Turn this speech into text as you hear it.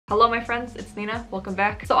Hello my friends, it's Nina, welcome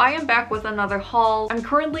back. So I am back with another haul. I'm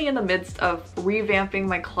currently in the midst of revamping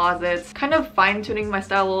my closet, kind of fine-tuning my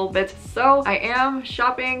style a little bit. So I am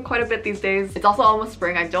shopping quite a bit these days. It's also almost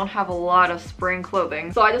spring. I don't have a lot of spring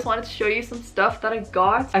clothing. So I just wanted to show you some stuff that I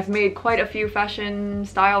got. I've made quite a few fashion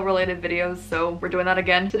style related videos, so we're doing that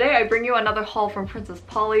again. Today I bring you another haul from Princess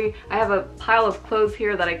Polly. I have a pile of clothes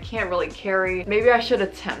here that I can't really carry. Maybe I should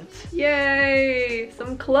attempt. Yay!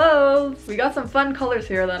 Some clothes! We got some fun colors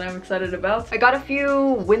here that I'm excited about. I got a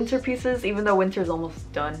few winter pieces, even though winter's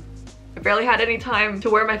almost done. I barely had any time to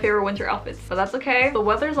wear my favorite winter outfits, but that's okay. The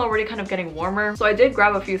weather's already kind of getting warmer, so I did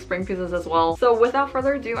grab a few spring pieces as well. So without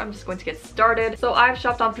further ado, I'm just going to get started. So I've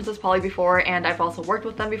shopped on Princess Polly before, and I've also worked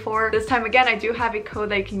with them before. This time again, I do have a code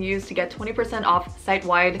that you can use to get 20% off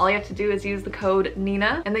site-wide. All you have to do is use the code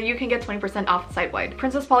NINA, and then you can get 20% off site-wide.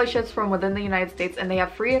 Princess Polly ships from within the United States, and they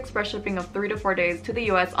have free express shipping of 3 to 4 days to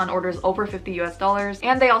the US on orders over $50 US,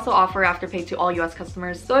 and they also offer Afterpay to all US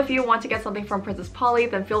customers. So if you want to get something from Princess Polly,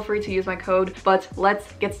 then feel free to use my code, but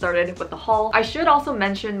let's get started with the haul. I should also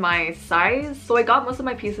mention my size. So I got most of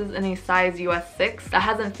my pieces in a size US 6. That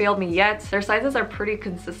hasn't failed me yet. Their sizes are pretty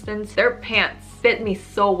consistent. Their pants fit me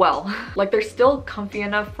so well. Like, they're still comfy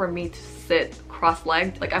enough for me to sit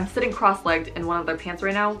cross-legged. Like, I'm sitting cross-legged in one of their pants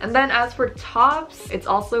right now. And then as for tops, it's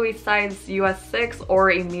also a size US 6 or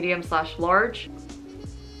a medium/large.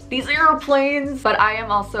 These airplanes, but I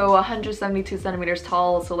am also 172 centimeters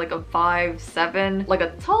tall, so like a 5'7", like a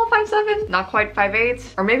tall 5'7", not quite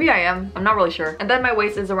 5'8", or maybe I am, I'm not really sure. And then my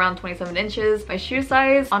waist is around 27 inches. My shoe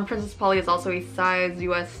size on Princess Polly is also a size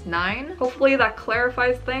US 9. Hopefully that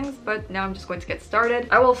clarifies things, but now I'm just going to get started.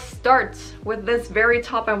 I will start with this very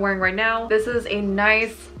top I'm wearing right now. This is a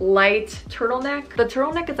nice light turtleneck. The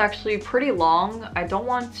turtleneck is actually pretty long. I don't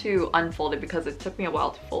want to unfold it because it took me a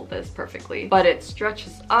while to fold this perfectly, but it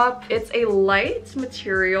stretches up. It's a light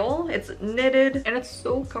material, it's knitted, and it's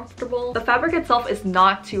so comfortable. The fabric itself is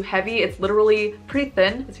not too heavy. It's literally pretty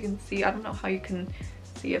thin, as you can see. I don't know how you can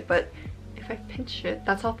see it, but if I pinch it,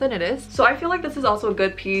 that's how thin it is. So I feel like this is also a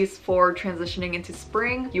good piece for transitioning into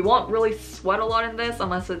spring. You won't really sweat a lot in this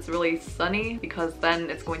unless it's really sunny, because then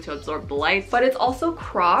it's going to absorb the light. But it's also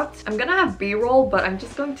cropped. I'm gonna have B-roll, but I'm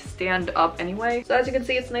just going to stand up anyway. So as you can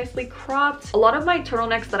see, it's nicely cropped. A lot of my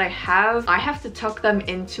turtlenecks that I have to tuck them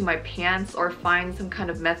into my pants or find some kind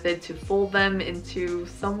of method to fold them into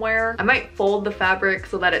somewhere. I might fold the fabric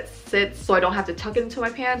so that it sits so I don't have to tuck it into my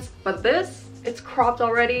pants, but this, it's cropped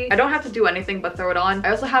already. I don't have to do anything but throw it on.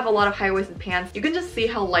 I also have a lot of high-waisted pants. You can just see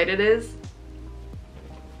how light it is.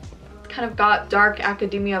 It's kind of got dark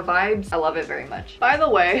academia vibes. I love it very much. By the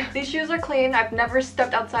way, these shoes are clean. I've never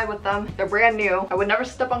stepped outside with them. They're brand new. I would never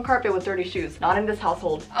step on carpet with dirty shoes. Not in this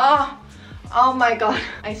household. Oh my god,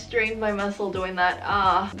 I strained my muscle doing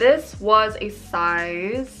that. This was a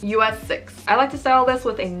size US 6. I like to style this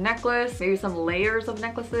with a necklace, maybe some layers of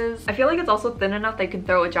necklaces. I feel like it's also thin enough that you can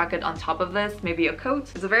throw a jacket on top of this, maybe a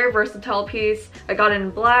coat. It's a very versatile piece. I got it in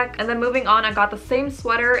black, and then moving on, I got the same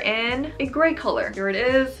sweater in a gray color. Here it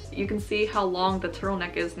is. You can see how long the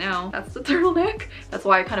turtleneck is now. That's the turtleneck. That's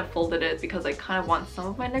why I kind of folded it, because I kind of want some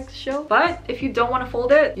of my neck to show. But if you don't want to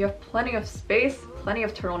fold it, you have plenty of space, plenty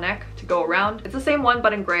of turtleneck to go around. It's the same one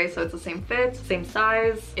but in gray, so it's the same fit, same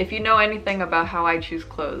size. If you know anything about how I choose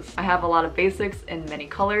clothes, I have a lot of basics in many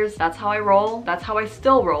colors. That's how I roll. That's how I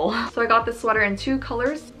still roll. So I got this sweater in 2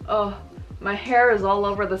 colors. Oh, my hair is all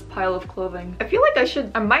over this pile of clothing. I feel like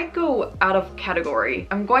I might go out of category.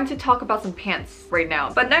 I'm going to talk about some pants right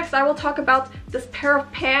now. But next I will talk about this pair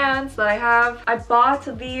of pants that I have. I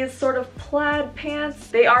bought these sort of plaid pants.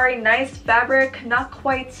 They are a nice fabric, not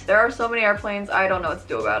quite. There are so many airplanes, I don't know what to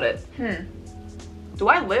do about it. Do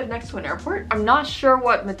I live next to an airport? I'm not sure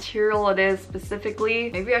what material it is specifically.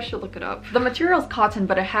 Maybe I should look it up. The material is cotton,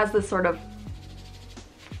 but it has this sort of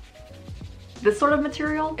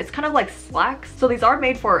material. It's kind of like slacks. So these are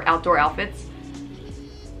made for outdoor outfits.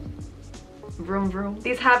 Vroom vroom.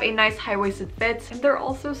 These have a nice high-waisted fit, and they're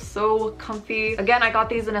also so comfy. Again, I got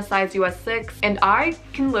these in a size US 6, and I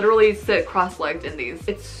can literally sit cross-legged in these.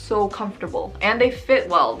 It's so comfortable, and they fit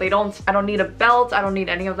well. I don't need a belt. I don't need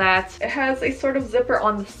any of that. It has a sort of zipper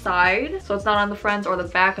on the side, so it's not on the front or the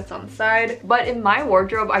back, it's on the side. But in my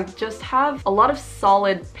wardrobe, I just have a lot of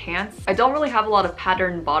solid pants. I don't really have a lot of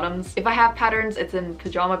patterned bottoms. If I have patterns, it's in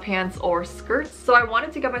pajama pants or skirts. So I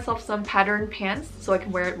wanted to get myself some patterned pants so I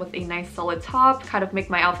can wear it with a nice solid top, kind of make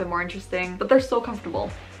my outfit more interesting, but they're so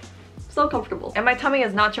comfortable. So comfortable. And my tummy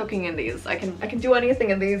is not choking in these. I can do anything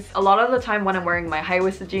in these. A lot of the time when I'm wearing my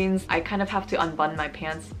high-waisted jeans, I kind of have to unbutton my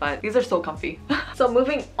pants, but these are so comfy. So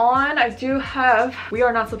moving on, I do have, we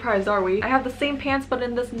are not surprised, are we? I have the same pants, but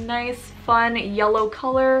in this nice, fun yellow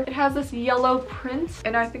color. It has this yellow print,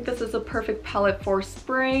 and I think this is a perfect palette for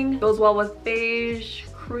spring. Goes well with beige,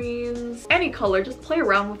 creams, any color, just play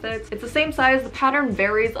around with it. It's the same size. The pattern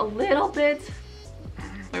varies a little bit.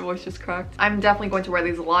 My voice just cracked. I'm definitely going to wear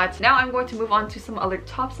these a lot. Now I'm going to move on to some other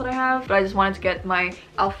tops that I have, but I just wanted to get my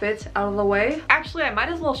outfit out of the way. Actually, I might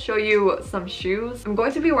as well show you some shoes. I'm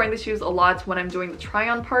going to be wearing these shoes a lot when I'm doing the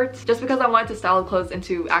try-on part, just because I wanted to style the clothes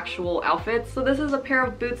into actual outfits. So this is a pair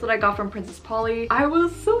of boots that I got from Princess Polly. I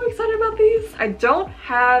was so excited about these. I don't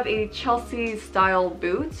have a Chelsea style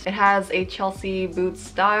boot. It has a Chelsea boot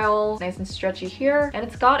style, nice and stretchy here, and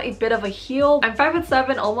it's got a bit of a heel. I'm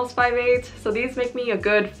 5'7", almost 5'8", so these make me a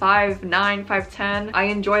good 5'9", 5'10". I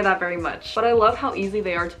enjoy that very much, but I love how easy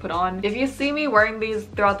they are to put on. If you see me wearing these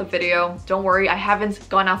throughout the video, don't worry, I haven't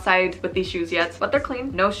gone outside with these shoes yet, but they're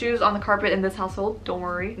clean. No shoes on the carpet in this household, don't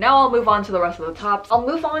worry. Now I'll move on to the rest of the tops. I'll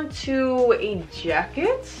move on to a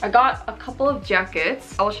jacket. I got a couple of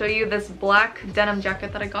jackets. I'll show you this black denim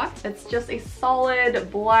jacket that I got. It's just a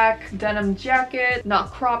solid black denim jacket,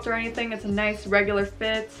 not cropped or anything. It's a nice regular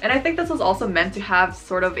fit, and I think this was also meant to have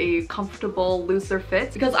sort of a comfortable, looser fit,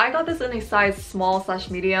 because I got this in a size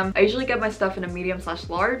small/medium. I usually get my stuff in a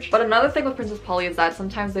medium/large. But another thing with Princess Polly is that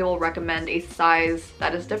sometimes they will recommend a size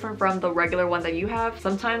that is different from the regular one that you have.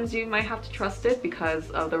 Sometimes you might have to trust it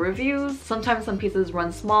because of the reviews. Sometimes some pieces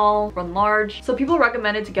run small, run large. So people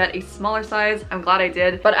recommended to get a smaller size. I'm glad I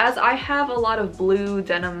did. But as I have a lot of blue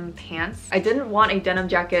denim pants, I didn't want a denim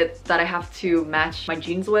jacket that I have to match my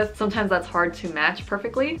jeans with. Sometimes that's hard to match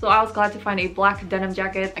perfectly. So I was glad to find a black denim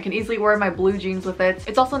jacket. I can easily wear my blue jeans with it.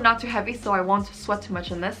 It's also not too heavy, so I won't sweat too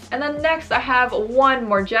much in this. And then next I have one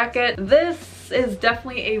more jacket. This is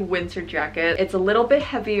definitely a winter jacket. It's a little bit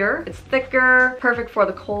heavier, it's thicker, perfect for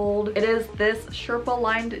the cold. It is this Sherpa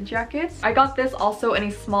lined jacket. I got this also in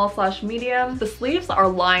a small/medium. The sleeves are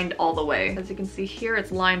lined all the way. As you can see here,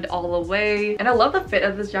 it's lined all the way. And I love the fit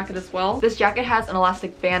of this jacket as well. This jacket has an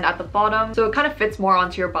elastic band at the bottom, so it kind of fits more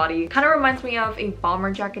onto your body. Kind of reminds me of a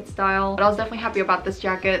bomber jacket style, but I was definitely happy about this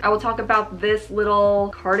jacket. I will talk about this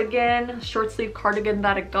little cardigan, short sleeve cardigan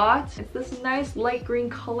that I got. It's this nice light green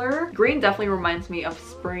color. Green definitely reminds me of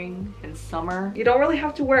spring and summer. You don't really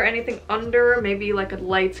have to wear anything under, maybe like a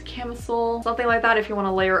light camisole, something like that if you want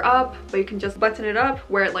to layer up, but you can just button it up,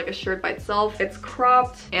 wear it like a shirt by itself. It's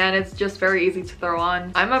cropped and it's just very easy to throw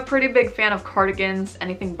on. I'm a pretty big fan of cardigans,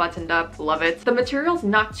 anything buttoned up, love it. The material's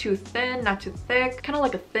not too thin, not too thick, kind of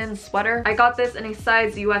like a thin sweater. I got this in a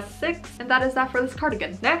size US 6, and that is that for this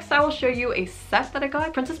cardigan. Next, I will show you a set that I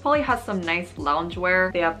got. Princess Polly has some nice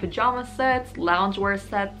loungewear. They have pajama sets, loungewear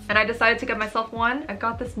sets, and I decided to get myself one. I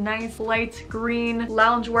got this nice light green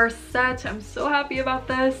loungewear set. I'm so happy about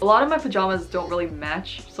this. A lot of my pajamas don't really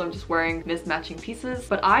match, so I'm just wearing mismatching pieces,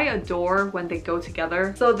 but I adore when they go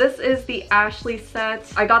together. So this is the ASHLEIGH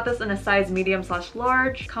set. I got this in a size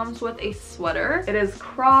medium/large. Comes with a sweater. It is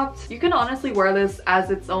cropped. You can honestly wear this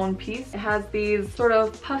as its own piece. It has these sort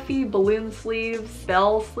of puffy balloon sleeves,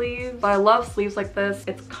 bell sleeves, but I love sleeves like this.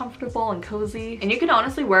 It's comfortable and cozy, and you can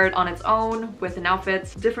honestly wear it on its own with an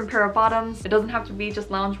outfit. Different pair of bottoms. It doesn't have to be just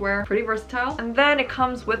loungewear. Pretty versatile. And then it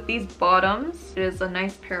comes with these bottoms. It is a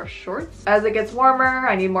nice pair of shorts. As it gets warmer,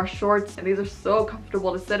 I need more shorts, and these are so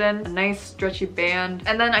comfortable to sit in. A nice stretchy band.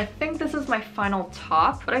 And then I think this is my final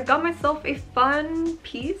top, but I got myself a fun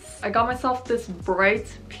piece. I got myself this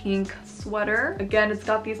bright pink sweater. Again, it's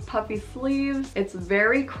got these puffy sleeves. It's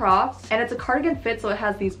very cropped, and it's a cardigan fit, so it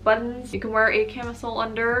has these buttons. You can wear a camisole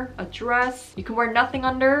under, a dress. You can wear nothing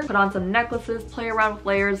under, put on some necklaces, play around with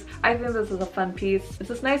layers. I think this is a fun piece. It's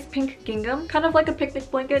this nice pink gingham, kind of like a picnic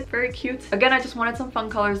blanket, very cute. Again, I just wanted some fun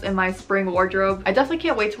colors in my spring wardrobe. I definitely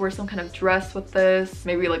can't wait to wear some kind of dress with this,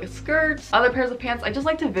 maybe like a skirt, other pairs of pants. I just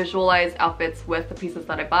like to visualize outfits with the pieces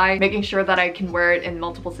that I buy, making sure that I can wear it in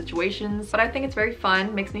multiple situations, but I think it's very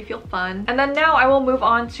fun, makes me feel fun. And then now I will move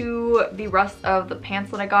on to the rest of the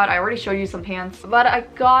pants that I got. I already showed you some pants, but I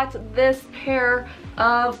got this pair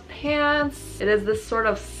of pants. It is this sort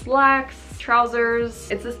of slacks, trousers.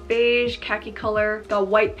 It's this beige beige khaki color. It's got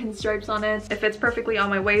white pinstripes on it. It fits perfectly on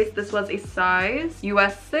my waist. This was a size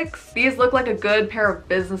US 6. These look like a good pair of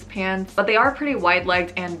business pants, but they are pretty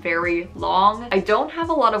wide-legged and very long. I don't have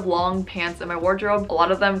a lot of long pants in my wardrobe. A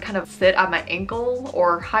lot of them kind of sit at my ankle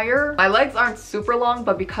or higher. My legs aren't super long,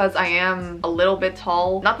 but because I am a little bit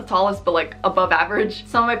tall, not the tallest, but like above average,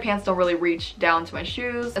 some of my pants don't really reach down to my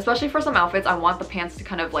shoes. Especially for some outfits, I want the pants to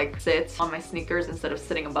kind of like sit on my sneakers instead of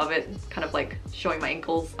sitting above it, kind of like showing my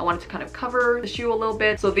ankles. I want it to kind of cover the shoe a little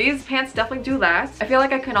bit. So these pants definitely do that. I feel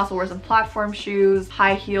like I can also wear some platform shoes,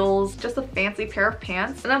 high heels, just a fancy pair of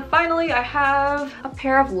pants. And then finally, I have a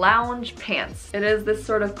pair of lounge pants. It is this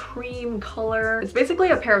sort of cream color. It's basically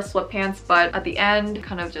a pair of sweatpants, but at the end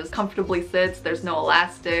kind of just comfortably sits. There's no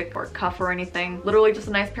elastic or cuff or anything. Literally just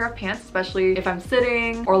a nice pair of pants, especially if I'm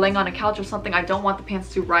sitting or laying on a couch or something. I don't want the pants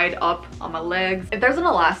to ride up on my legs. If there's an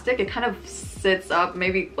elastic, it kind of sits up,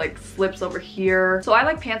 maybe like slips over here. So I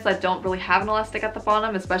like pants that don't really have an elastic at the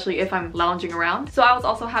bottom, especially if I'm lounging around. So I was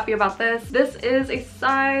also happy about this. This is a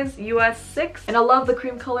size US 6, and I love the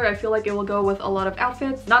cream color. I feel like it will go with a lot of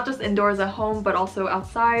outfits, not just indoors at home, but also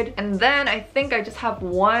outside. And then I think I just have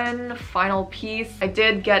one final piece. I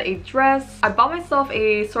did get a dress. I bought myself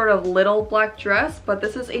a sort of little black dress, but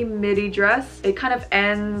this is a midi dress. It kind of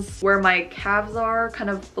ends where my calves are,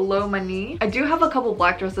 kind of below my knee. I do have a couple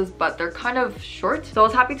black dresses, but they're kind of short, so I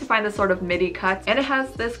was happy to find this sort of midi cut, and it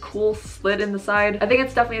has this cool slit in the side. I think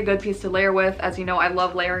it's definitely a good piece to layer with. As you know, I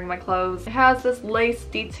love layering my clothes. It has this lace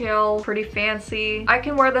detail, pretty fancy. I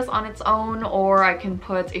can wear this on its own, or I can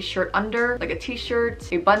put a shirt under, like a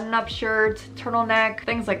t-shirt, a button-up shirt, turtleneck,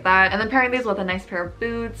 things like that. And then pairing these with a nice pair of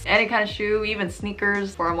boots, any kind of shoe, even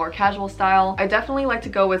sneakers for a more casual style. I definitely like to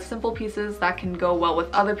go with simple pieces that can go well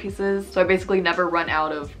with other pieces, so I basically never run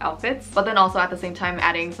out of outfits, but then also at the same time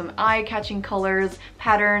adding some eye-catching colors,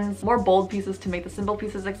 patterns, more bold pieces to make the simple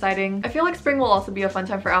pieces exciting. I feel like spring will also be a fun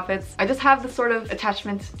time for outfits. I just have this sort of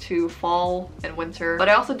attachment to fall and winter, but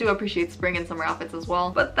I also do appreciate spring and summer outfits as well.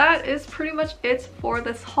 But that is pretty much it for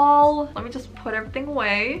this haul. Let me just put everything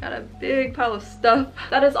away. Got a big pile of stuff.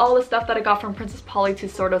 That is all the stuff that I got from Princess Polly to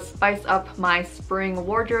sort of spice up my spring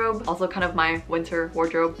wardrobe, also kind of my winter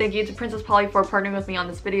wardrobe. Thank you to Princess Polly for partnering with me on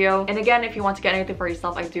this video. And again, if you want to get anything for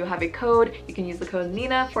yourself, I do have a code. You can use the code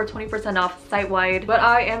NINA for 20% off site-wide, but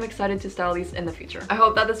I am excited to style these in the future. I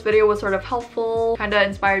hope that this video was sort of helpful, kind of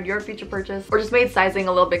inspired your future purchase, or just made sizing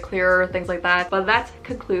a little bit clearer, things like that. But that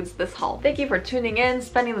concludes this haul. Thank you for tuning in,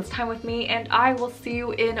 spending this time with me, and I will see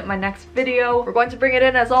you in my next video. We're going to bring it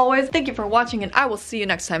in as always. Thank you for watching, and I will see you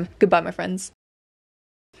next time. Goodbye, my friends.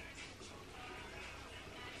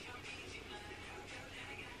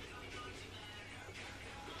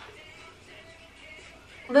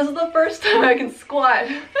 This is the first time I can squat.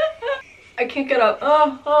 I can't get up.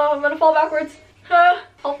 Oh, I'm gonna fall backwards.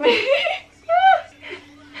 Help me.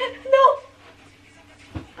 No.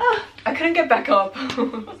 I couldn't get back up.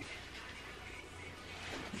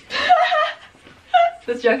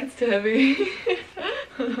 This jacket's too heavy.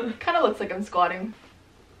 Kind of looks like I'm squatting.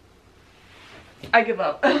 I give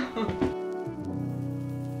up.